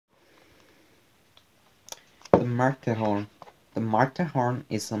The Matterhorn. The Matterhorn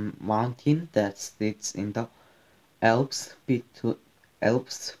is a mountain that sits in the Alps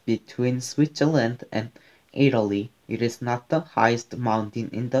between Switzerland and Italy. It is not the highest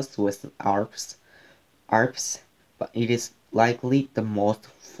mountain in the Swiss Alps, but it is likely the most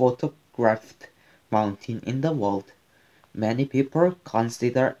photographed mountain in the world. Many people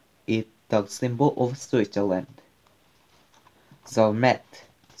consider it the symbol of Switzerland. Zermatt.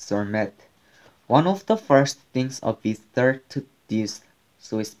 Zermatt. One of the first things a visitor to this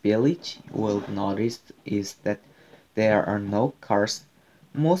Swiss village will notice is that there are no cars.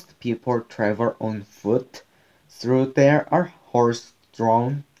 Most people travel on foot, though there are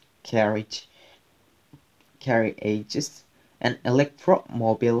horse-drawn carriages and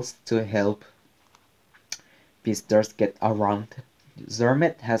electromobiles to help visitors get around.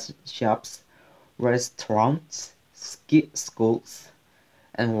 Zermatt has shops, restaurants, ski schools,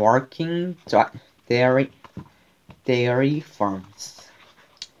 and working dairy farms.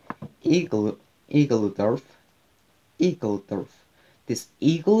 Igloo, Igludorf, Igludorf. This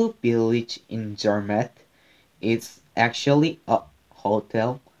igloo village in Zermatt is actually a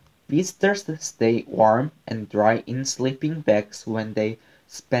hotel. Visitors stay warm and dry in sleeping bags when they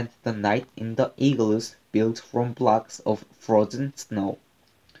spend the night in the igloos built from blocks of frozen snow.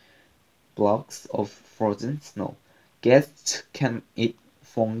 Guests can eat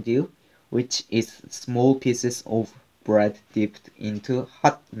fondue, which is small pieces of bread dipped into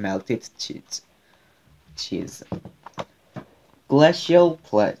hot melted cheese. Glacial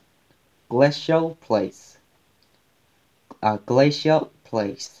place. Glacial place. Glacial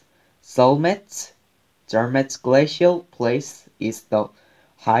place. Zermatt's glacial place is the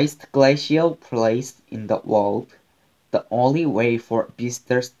highest glacial place in the world. The only way for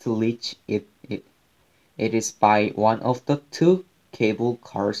visitors to reach it is by one of the two cable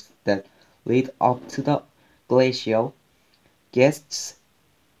cars that lead up to the glacier. Guests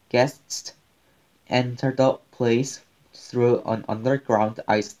enter the place through an underground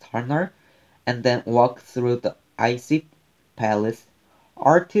ice tunnel and then walk through the icy palace.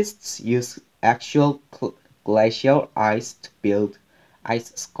 Artists use actual glacial ice to build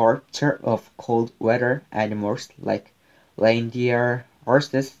ice sculpture of cold weather animals like reindeer,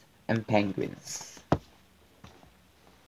 horses, and penguins.